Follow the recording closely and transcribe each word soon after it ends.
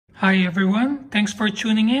Hi everyone, thanks for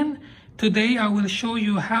tuning in. Today I will show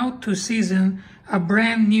you how to season a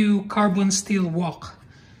brand new carbon steel wok.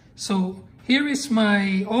 So here is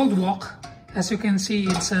my old wok. As you can see,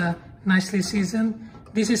 it's nicely seasoned.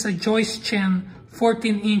 This is a Joyce Chen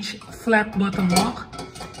 14-inch flat bottom wok.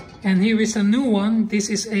 And here is a new one.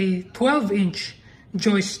 This is a 12-inch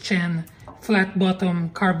Joyce Chen flat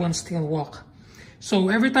bottom carbon steel wok. So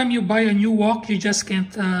every time you buy a new wok, you just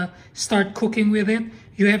can't start cooking with it.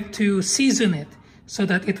 You have to season it so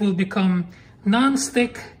that it will become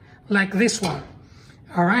non-stick like this one.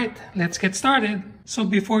 All right, let's get started. So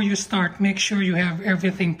before you start, make sure you have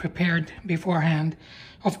everything prepared beforehand.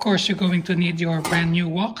 Of course, you're going to need your brand new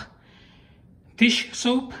wok, dish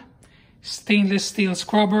soap, stainless steel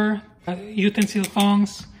scrubber, utensil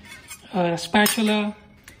thongs, spatula,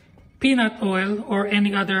 peanut oil or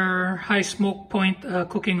any other high smoke point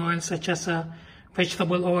cooking oil such as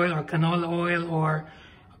vegetable oil or canola oil or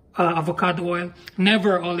avocado oil,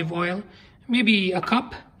 never olive oil, maybe a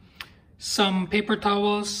cup, some paper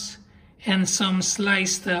towels, and some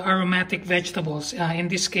sliced aromatic vegetables. In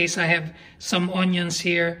this case, I have some onions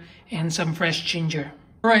here and some fresh ginger.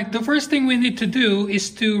 Right, the first thing we need to do is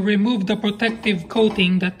to remove the protective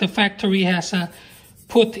coating that the factory has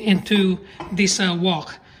put into this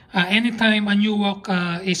wok. Anytime a new wok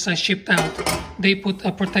is shipped out, they put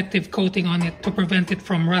a protective coating on it to prevent it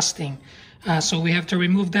from rusting. So we have to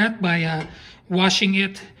remove that by washing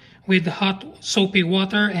it with hot soapy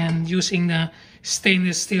water and using the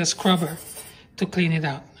stainless steel scrubber to clean it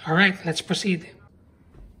out. All right, let's proceed.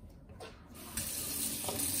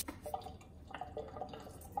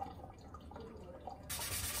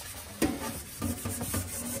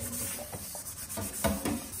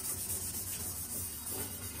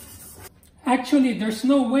 Actually, there's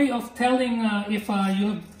no way of telling if you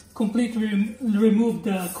have completely removed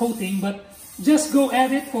the coating, but just go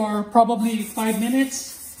at it for probably 5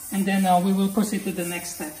 minutes and then we will proceed to the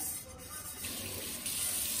next step.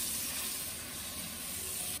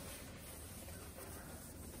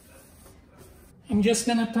 I'm just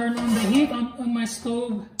gonna turn on the heat on my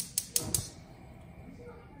stove,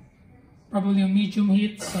 probably a medium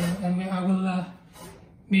heat, so, and I will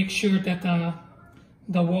make sure that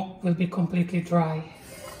the wok will be completely dry.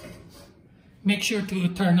 Make sure to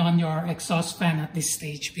turn on your exhaust fan at this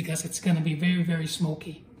stage because it's going to be very, very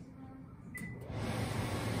smoky.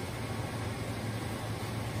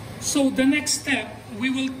 So the next step,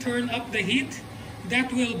 we will turn up the heat.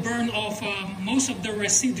 That will burn off most of the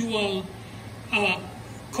residual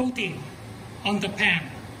coating on the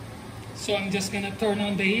pan. So I'm just going to turn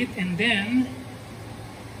on the heat and then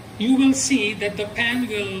you will see that the pan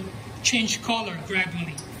will change color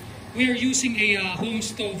gradually. We are using a home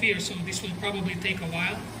stove here, so this will probably take a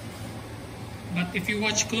while. But if you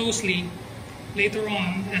watch closely, later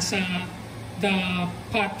on, as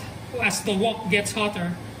the wok gets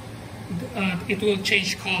hotter, it will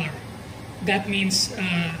change color. That means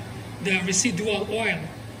the residual oil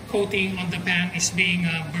coating on the pan is being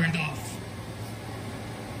burned off.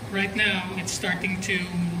 Right now, it's starting to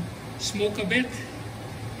smoke a bit,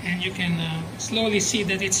 and you can slowly see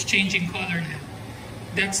that it's changing color now.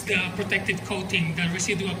 That's the protective coating, the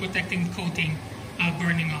residual protecting coating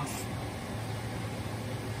burning off.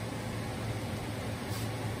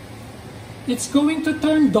 It's going to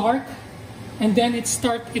turn dark, and then it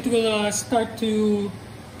will start to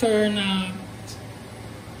turn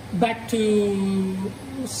back to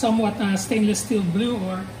somewhat stainless steel blue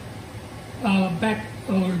or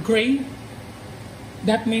gray.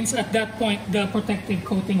 That means at that point the protective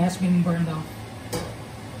coating has been burned off.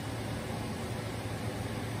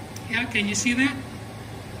 Yeah, can you see that?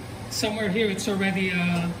 Somewhere here it's already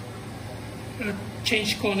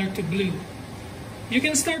changed color to blue. You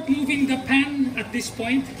can start moving the pan at this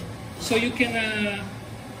point so you can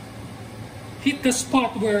hit the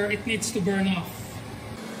spot where it needs to burn off.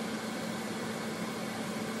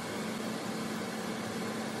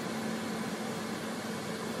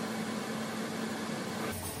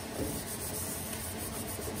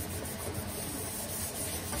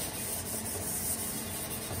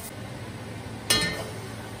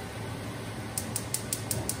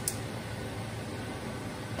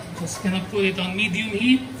 Just gonna put it on medium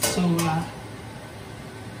heat so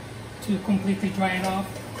to completely dry it off.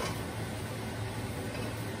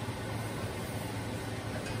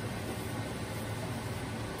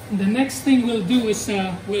 The next thing we'll do is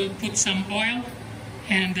we'll put some oil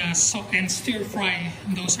and stir fry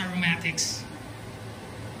those aromatics.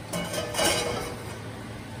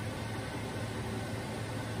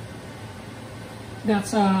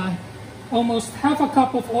 That's almost half a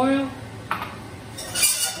cup of oil.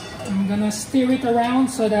 I'm gonna stir it around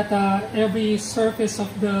so that every surface of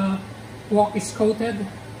the wok is coated.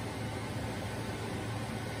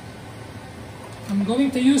 I'm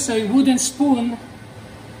going to use a wooden spoon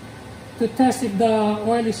to test if the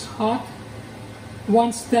oil is hot.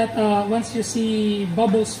 Once you see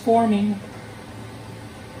bubbles forming,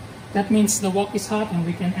 that means the wok is hot and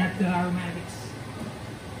we can add the aromatics.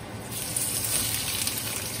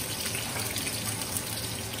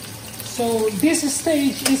 So this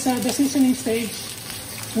stage is the seasoning stage.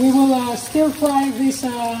 We will stir fry these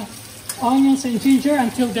onions and ginger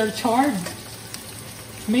until they're charred.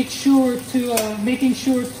 Making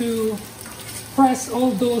sure to press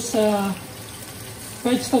all those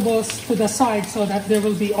vegetables to the side so that there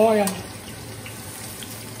will be oil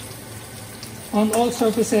on all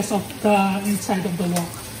surfaces of the inside of the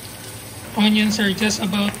wok. Onions are just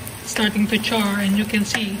about starting to char, and you can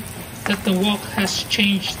see that the wok has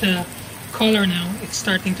changed the color now. It's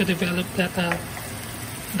starting to develop that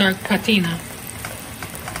dark patina.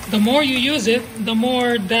 The more you use it, the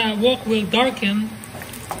more the wok will darken.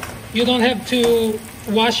 You don't have to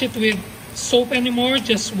wash it with soap anymore,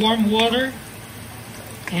 just warm water,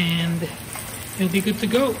 and you'll be good to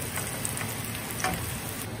go.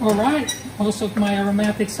 Alright, most of my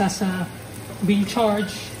aromatics has been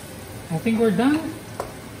charged. I think we're done.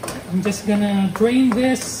 I'm just gonna drain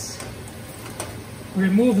this,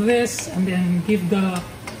 remove this, and then give the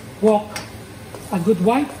wok a good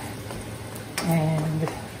wipe, and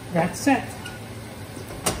that's it.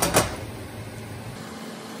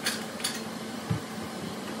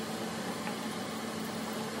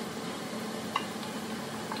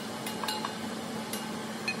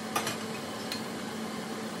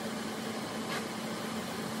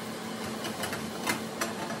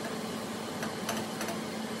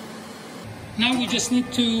 Now we just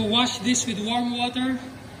need to wash this with warm water,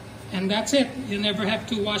 and that's it. You never have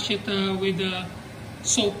to wash it with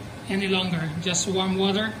soap any longer. Just warm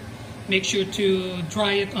water. Make sure to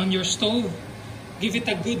dry it on your stove. Give it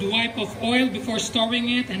a good wipe of oil before storing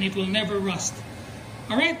it, and it will never rust.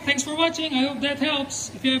 Alright, thanks for watching. I hope that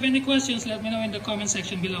helps. If you have any questions, let me know in the comment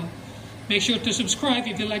section below. Make sure to subscribe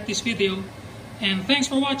if you like this video. And thanks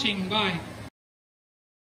for watching. Bye.